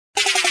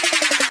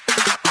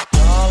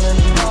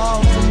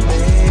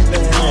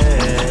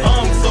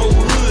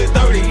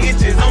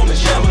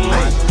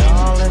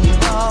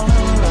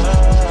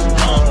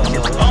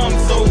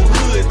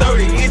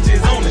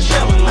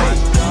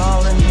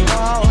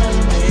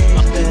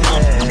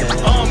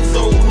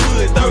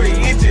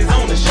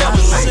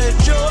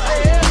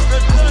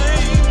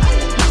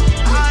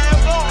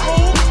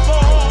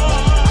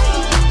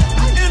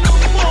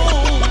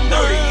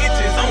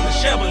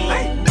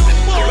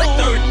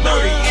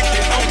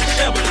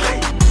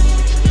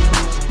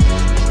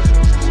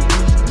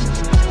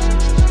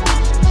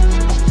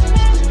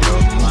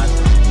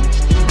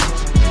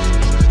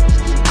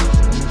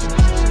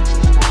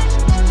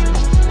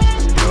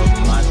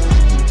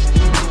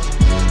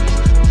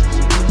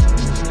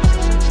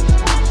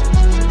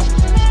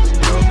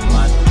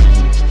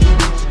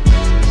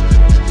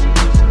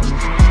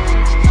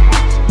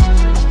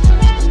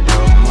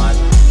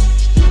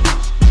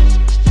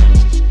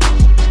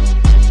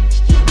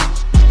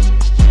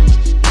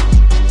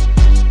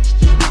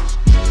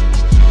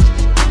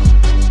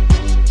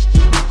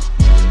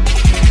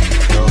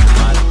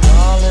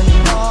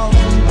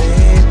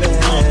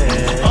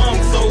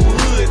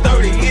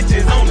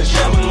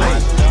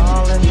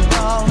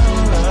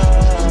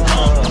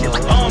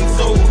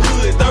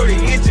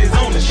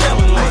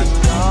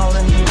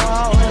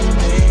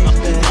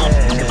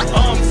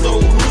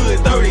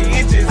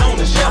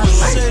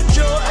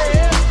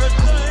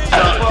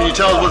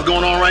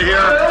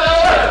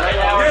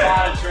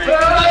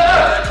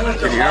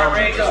heart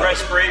rate, his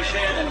respiration,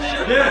 and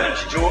then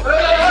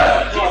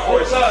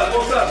G-force.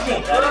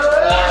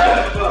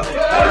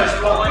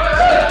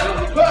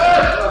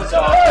 So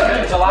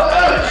it's a lot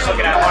better just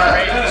looking at heart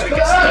rate, so we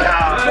can see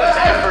how his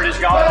effort is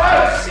going,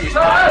 see his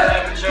body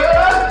temperature,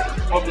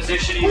 what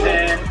position he's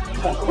in,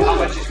 how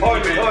much he's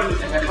moving, and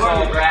then it's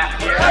all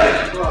graphed here.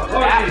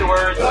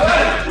 Afterwards,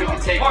 we can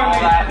take all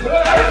that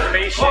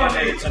information,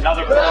 and it's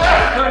another program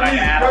that I can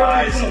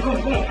analyze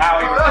how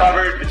he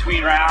recovered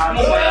between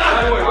rounds,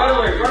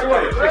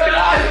 quick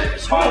enough,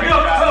 his heart rate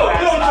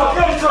fast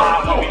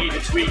enough, what we need to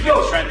tweak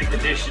in strength and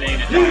conditioning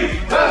to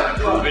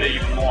improve it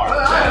even more.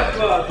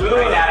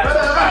 Looking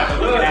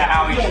at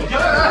how he's in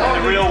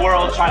the real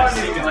world, trying to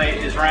simulate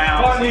his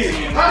rounds,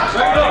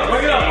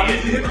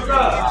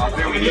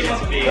 where we need it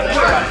to be, and then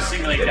trying to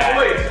simulate that.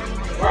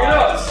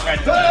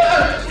 Strength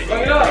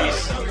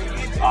increase,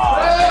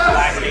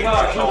 lactate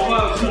control,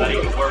 so that he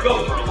can work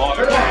for a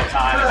longer period of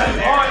time.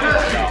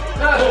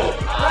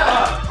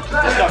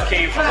 This stuff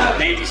came from the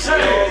Navy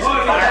SEALs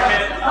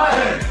environment.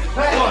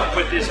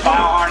 Put this bio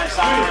harness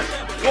on.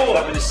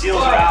 When the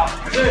SEALs are out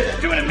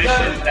doing a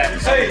mission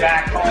that somebody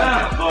back home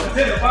can look,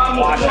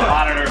 watch and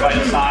monitor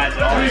vital signs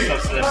and all this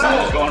stuff, so that if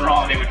something was going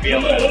wrong, they would be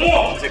able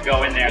to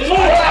go in there. So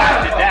I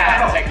adapted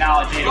that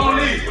technology